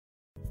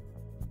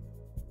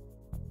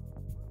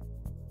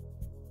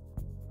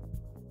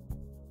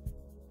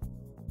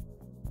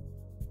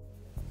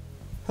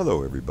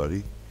Hello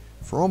everybody.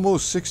 For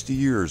almost 60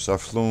 years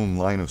I've flown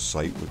line of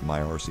sight with my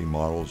RC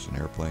models and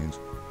airplanes.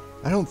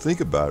 I don't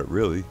think about it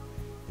really.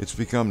 It's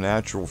become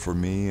natural for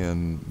me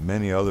and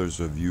many others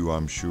of you,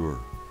 I'm sure.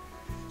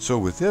 So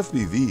with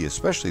FPV,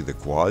 especially the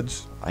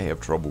quads, I have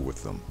trouble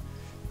with them.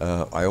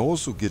 I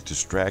also get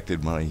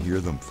distracted when I hear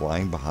them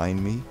flying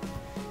behind me.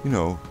 You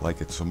know, like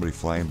it's somebody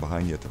flying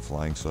behind you at the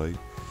flying site.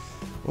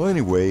 Well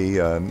anyway,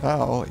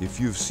 now if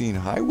you've seen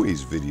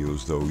Highway's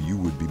videos though, you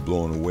would be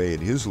blown away at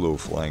his low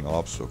flying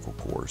obstacle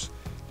course.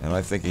 And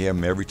I think of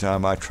him every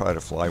time I try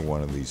to fly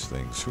one of these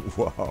things.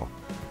 Wow.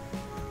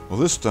 Well,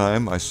 this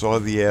time I saw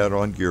the ad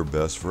on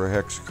GearBest for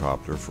a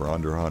Hexacopter for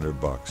under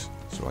 $100,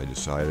 so I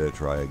decided to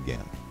try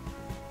again.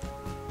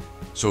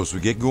 So as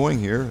we get going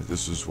here,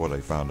 this is what I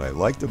found I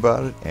liked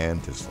about it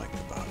and disliked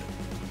about it.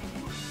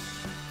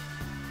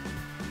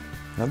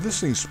 Now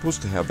this thing's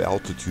supposed to have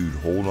altitude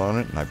hold on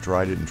it, and I've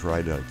tried it,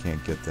 I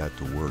can't get that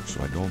to work,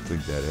 so I don't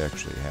think that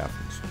actually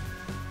happens.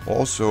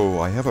 Also,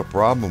 I have a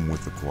problem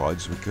with the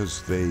quads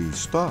because they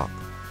stop,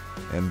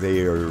 and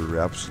they are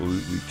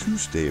absolutely too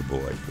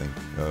stable, I think,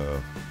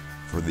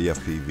 for the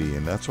FPV,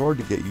 and that's hard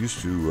to get used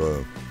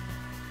to,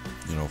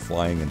 you know,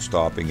 flying and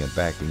stopping and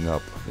backing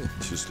up. It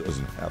just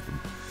doesn't happen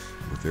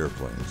with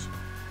airplanes.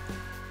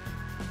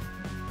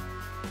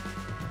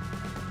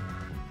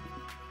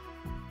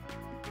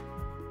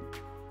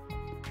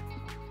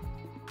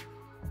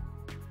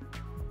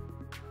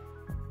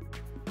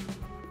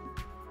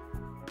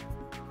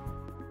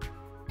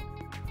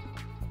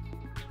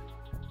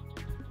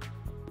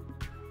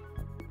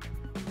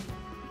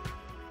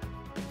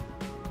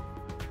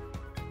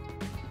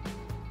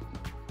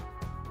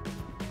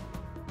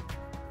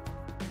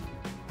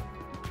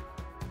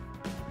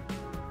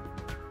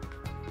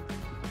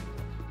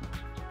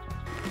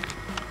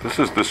 This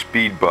is the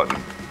speed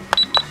button.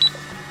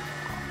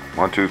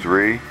 1, 2,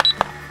 3.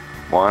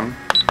 1,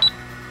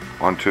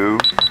 1, 2.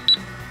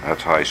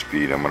 That's high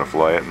speed. I'm going to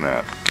fly it in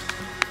that.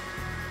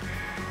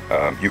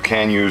 You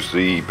can use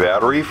the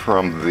battery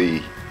from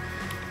the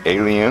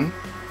Alien.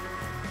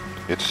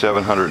 It's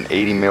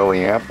 780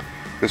 milliamp.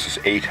 This is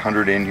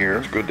 800 in here.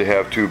 It's good to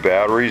have two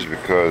batteries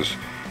because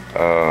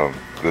the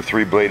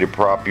 3-bladed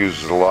prop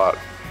uses a lot.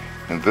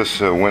 And this,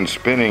 when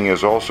spinning,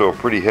 is also a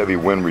pretty heavy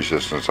wind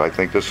resistance. I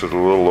think this is a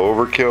little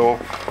overkill.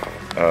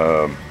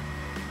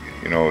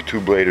 You know,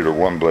 2-bladed or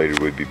 1-bladed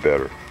would be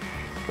better.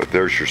 But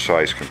there's your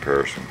size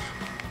comparisons.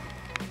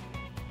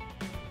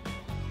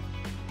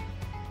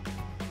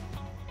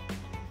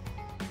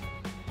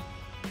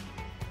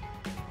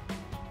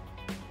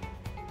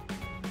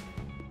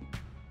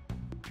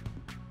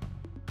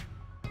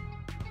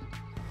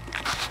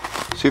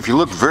 See, if you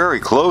look very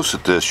close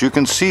at this, you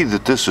can see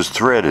that this is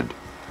threaded.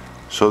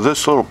 So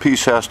this little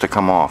piece has to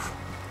come off,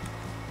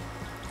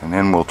 and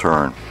then we'll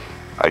turn.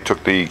 I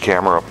took the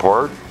camera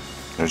apart.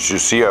 As you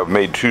see, I've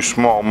made 2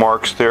 small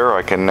marks there.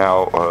 I can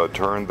now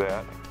turn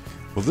that.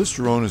 Well, this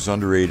drone is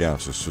under 8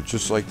 ounces, so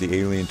just like the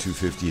Alien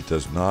 250, it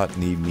does not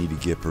need me to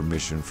get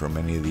permission from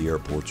any of the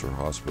airports or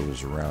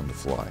hospitals around to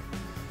fly.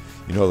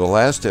 You know, the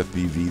last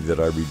FPV that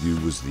I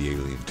reviewed was the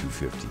Alien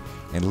 250,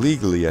 and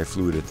legally I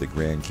flew it at the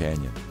Grand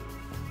Canyon.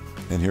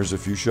 And here's a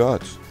few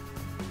shots.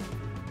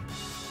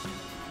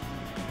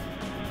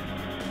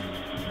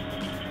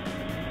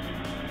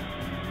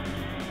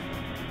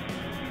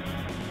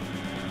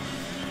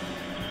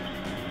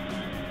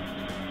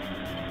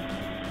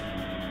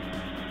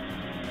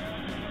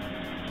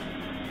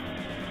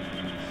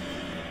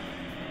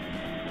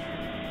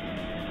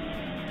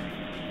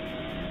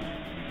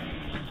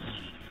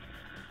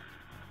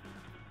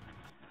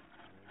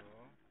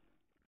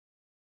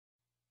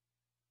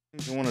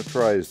 What you want to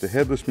try is the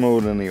headless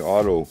mode and the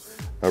auto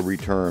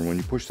return. When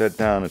you push that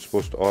down, it's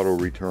supposed to auto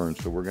return,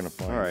 so we're going to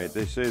find out. Alright,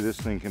 they say this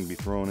thing can be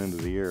thrown into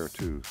the air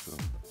too, so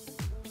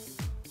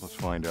let's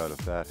find out if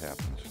that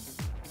happens.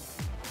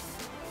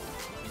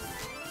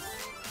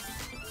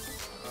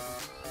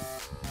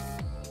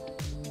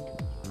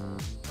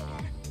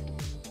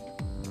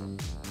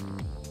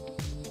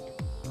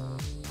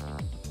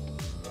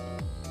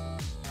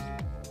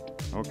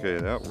 Okay,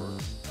 that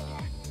works.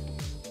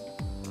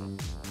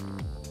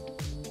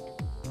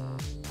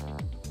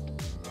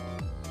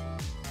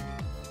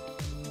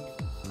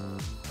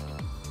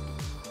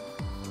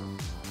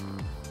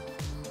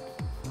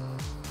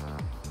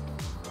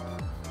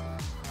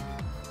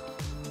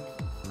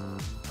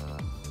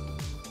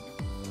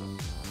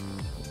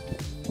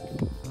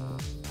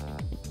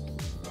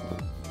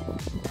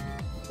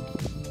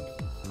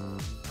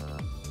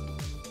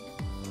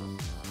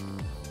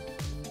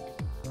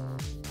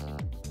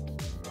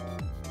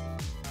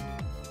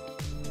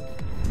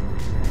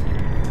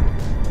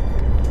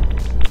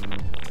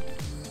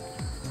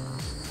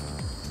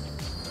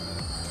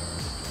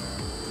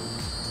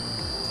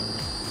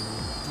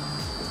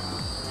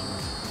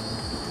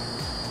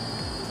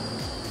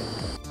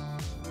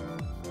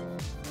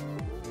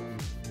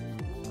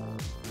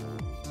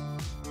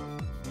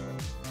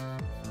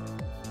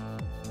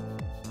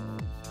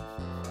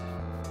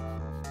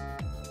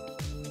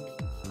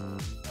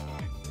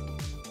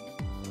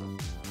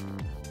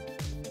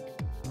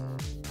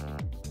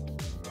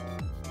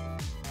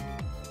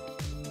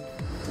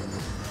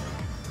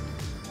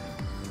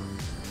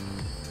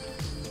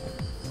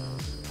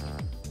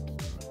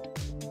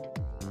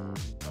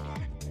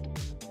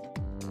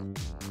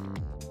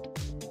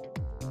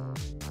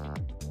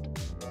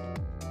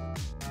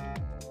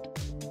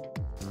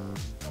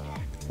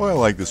 Well, I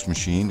like this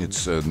machine.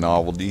 It's a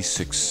novelty,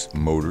 6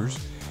 motors.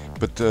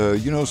 But,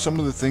 you know, some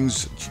of the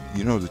things,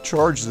 you know, to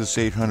charge this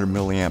 800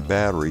 milliamp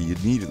battery,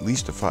 you'd need at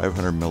least a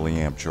 500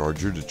 milliamp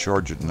charger to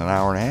charge it in an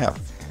hour and a half.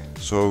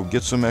 So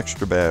get some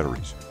extra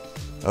batteries.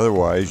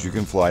 Otherwise, you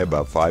can fly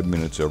about 5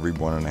 minutes every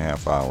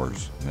 1.5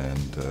 hours,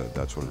 and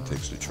that's what it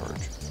takes to charge.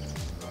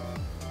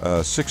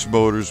 6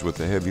 motors with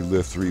a heavy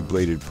lift, 3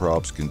 bladed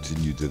props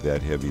continue to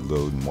that heavy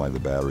load and why the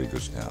battery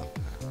goes down.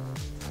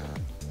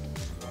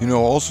 You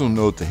know, also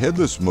note the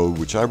headless mode,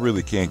 which I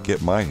really can't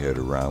get my head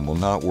around, will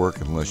not work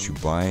unless you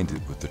bind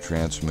it with the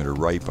transmitter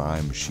right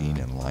behind the machine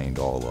and lined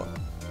all up.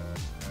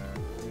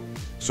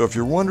 So if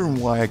you're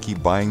wondering why I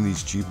keep buying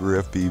these cheaper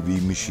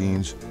FPV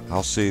machines,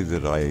 I'll say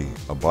that I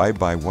abide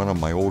by one of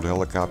my old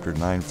Helicopter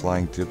 9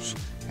 flying tips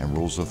and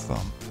rules of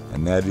thumb.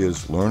 And that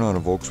is, learn on a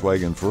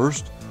Volkswagen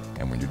first,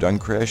 and when you're done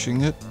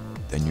crashing it,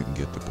 then you can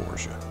get the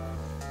Porsche.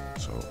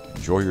 So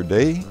enjoy your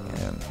day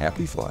and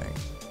happy flying.